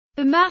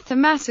The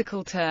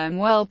mathematical term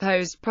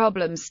well-posed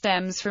problem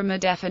stems from a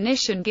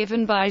definition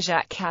given by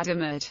Jacques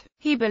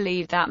Hadamard.He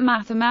believed that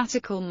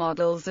mathematical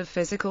models of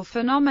physical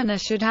phenomena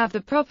should have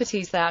the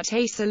properties that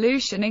a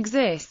solution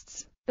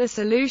exists. The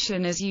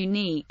solution is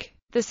unique.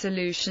 The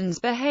solution's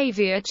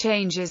behavior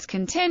changes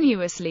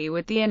continuously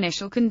with the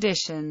initial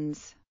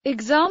conditions.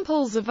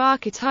 Examples of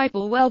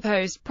archetypal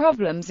well-posed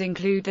problems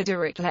include the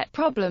Dirichlet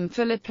problem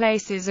for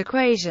Laplace's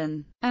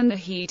equation, and the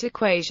heat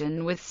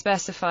equation with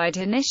specified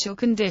initial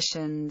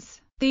conditions.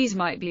 These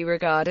might be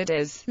regarded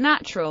as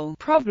natural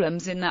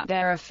problems in that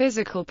there are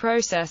physical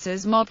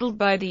processes modeled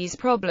by these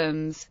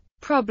problems.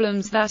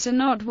 Problems that are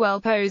not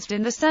well-posed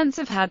in the sense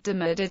of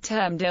Hadamard are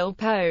termed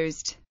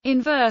ill-posed.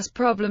 Inverse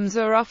problems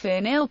are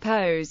often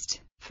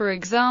ill-posed. For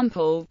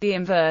example, the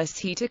inverse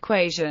heat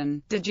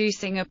equation,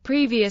 deducing a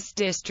previous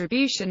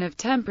distribution of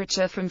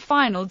temperature from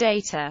final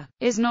data,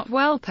 is not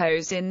well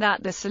posed in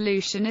that the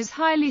solution is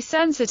highly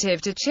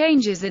sensitive to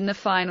changes in the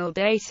final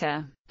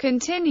data.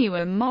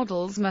 Continuum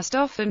models must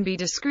often be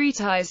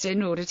discretized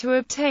in order to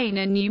obtain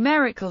a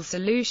numerical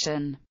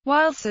solution,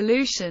 while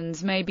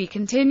solutions may be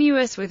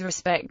continuous with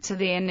respect to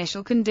the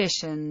initial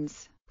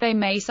conditions. They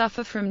may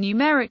suffer from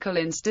numerical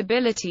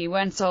instability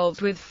when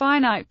solved with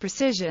finite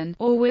precision,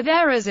 or with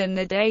errors in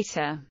the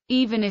data.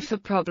 Even if a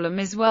problem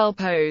is well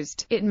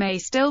posed, it may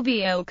still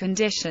be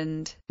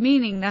ill-conditioned,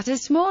 meaning that a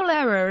small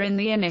error in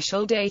the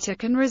initial data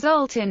can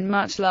result in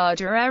much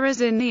larger errors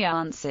in the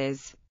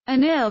answers.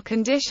 An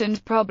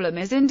ill-conditioned problem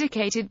is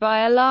indicated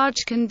by a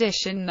large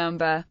condition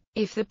number.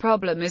 If the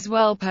problem is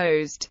well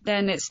posed,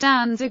 then it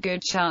stands a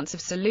good chance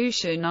of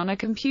solution on a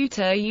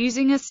computer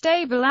using a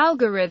stable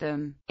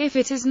algorithm. If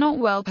it is not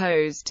well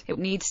posed, it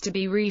needs to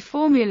be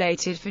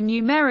reformulated for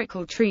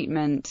numerical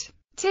treatment.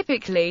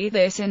 Typically,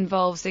 this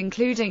involves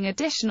including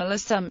additional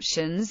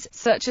assumptions,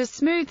 such as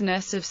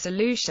smoothness of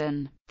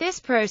solution.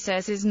 This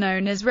process is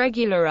known as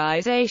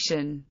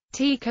regularization.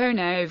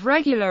 Tikhonov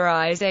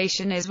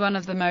regularization is one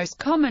of the most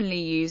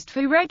commonly used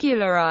for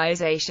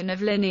regularization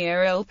of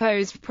linear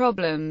ill-posed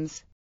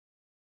problems.